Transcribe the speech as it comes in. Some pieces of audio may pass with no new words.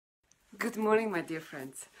Good morning, my dear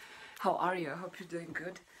friends. How are you? I hope you're doing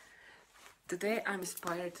good. Today I'm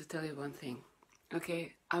inspired to tell you one thing.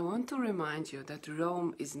 Okay, I want to remind you that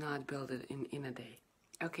Rome is not built in a day.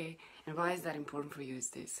 Okay, and why is that important for you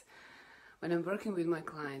is this. When I'm working with my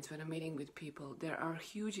clients, when I'm meeting with people, there are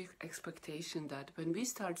huge expectations that when we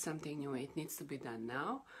start something new, it needs to be done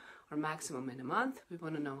now or maximum in a month. We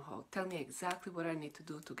want to know how. Tell me exactly what I need to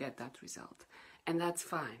do to get that result. And that's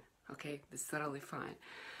fine. Okay, that's totally fine.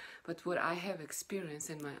 But what I have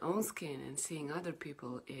experienced in my own skin and seeing other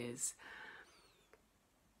people is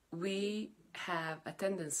we have a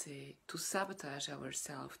tendency to sabotage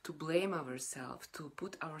ourselves, to blame ourselves, to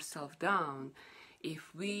put ourselves down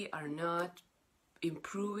if we are not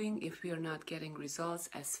improving, if we are not getting results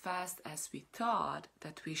as fast as we thought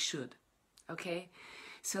that we should. Okay?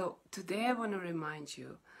 So today I want to remind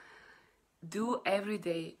you, do every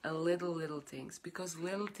day a little things, because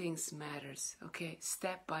little things matters, okay?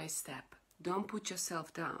 Step by step. Don't put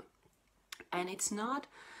yourself down. And it's not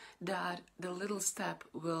that the little step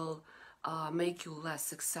will make you less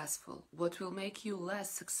successful. What will make you less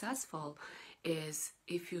successful is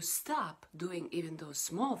if you stop doing even those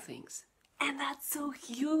small things. And that's so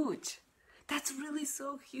huge. That's really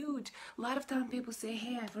so huge. A lot of time people say,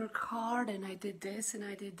 hey, I work hard and I did this and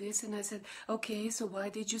I did this. And I said, okay, so why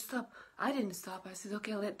did you stop? I didn't stop. I said,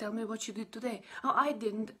 okay, tell me what you did today. Oh, I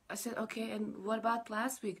didn't. I said, okay, and what about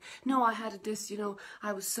last week? No, I had this,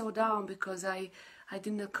 I was so down because I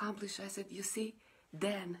didn't accomplish. I said, you see,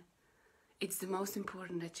 then it's the most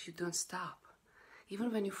important that you don't stop.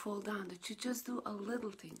 Even when you fall down, that you just do a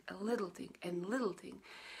little thing, and little thing.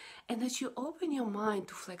 And that you open your mind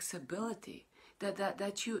to flexibility,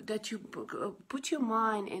 that you put your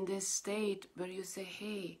mind in this state where you say,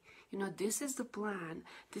 hey, this is the plan,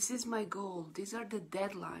 this is my goal, these are the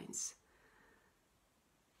deadlines.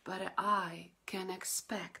 But I can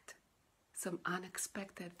expect some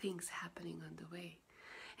unexpected things happening on the way.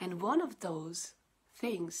 And one of those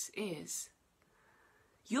things is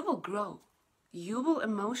you will grow. You will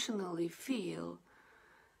emotionally feel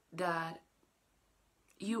that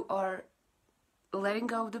you are letting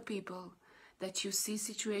go of the people, that you see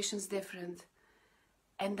situations different,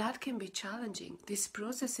 and that can be challenging. This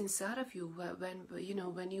process inside of you,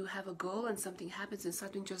 when you have a goal and something happens and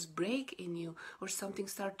something just break in you or something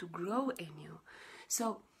start to grow in you.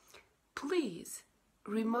 So please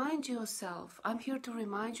remind yourself, I'm here to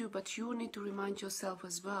remind you, but you need to remind yourself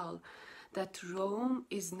as well, that Rome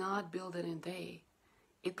is not built in a day.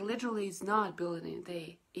 It literally is not built in a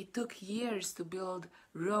day. It took years to build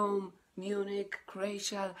Rome, Munich,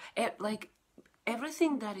 Croatia, like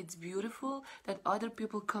everything that is beautiful, that other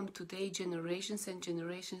people come today, generations and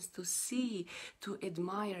generations, to see, to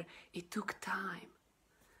admire. It took time.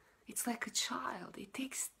 It's like a child. It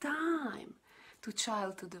takes time to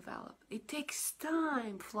child to develop. It takes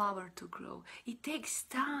time flower to grow. It takes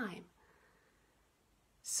time.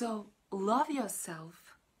 So love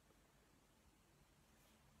yourself.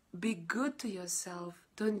 Be good to yourself.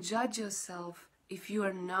 Don't judge yourself if you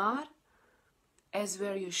are not as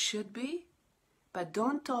where you should be, but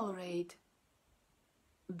don't tolerate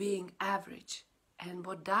being average. And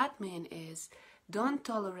what that means is, don't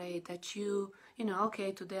tolerate that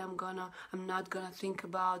okay, today I'm not gonna think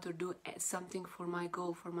about or do something for my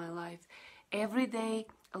goal, for my life. Every day,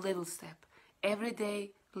 a little step. Every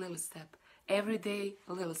day, a little step. Every day,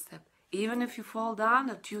 a little step. Even if you fall down,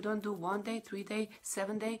 that you don't do 1 day, 3 days,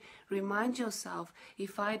 7 days, remind yourself,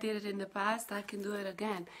 if I did it in the past, I can do it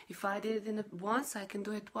again. If I did it once, I can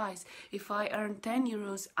do it twice. If I earn 10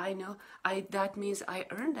 euros, I know that means I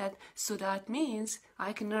earned that, so that means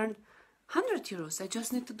I can earn 100 euros. I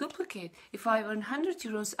just need to duplicate. If I earn 100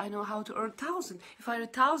 euros, I know how to earn 1,000. If I earn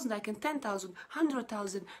 1,000, I can 10,000,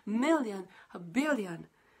 100,000, million, a billion.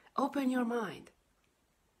 Open your mind.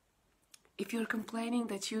 If you're complaining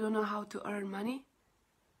that you don't know how to earn money,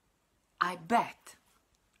 I bet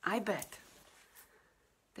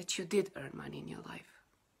that you did earn money in your life.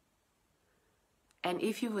 And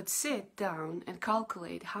if you would sit down and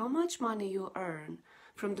calculate how much money you earn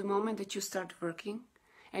from the moment that you start working,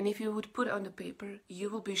 and if you would put it on the paper, you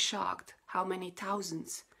will be shocked how many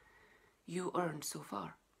thousands you earned so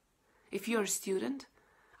far. If you're a student,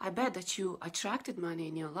 I bet that you attracted money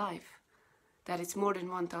in your life, that it's more than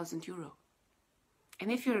 1,000 euro.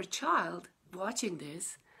 And if you're a child watching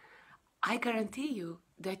this, I guarantee you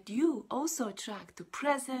that you also attract to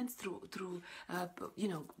presents through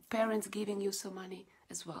parents giving you some money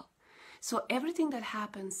as well. So everything that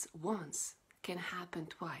happens once can happen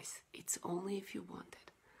twice. It's only if you want it.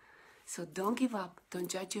 So don't give up. Don't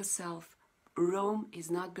judge yourself. Rome is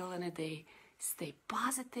not built in a day. Stay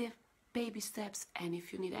positive. baby steps. And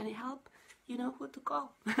if you need any help, you know who to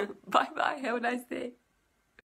call. Bye bye. Have a nice day.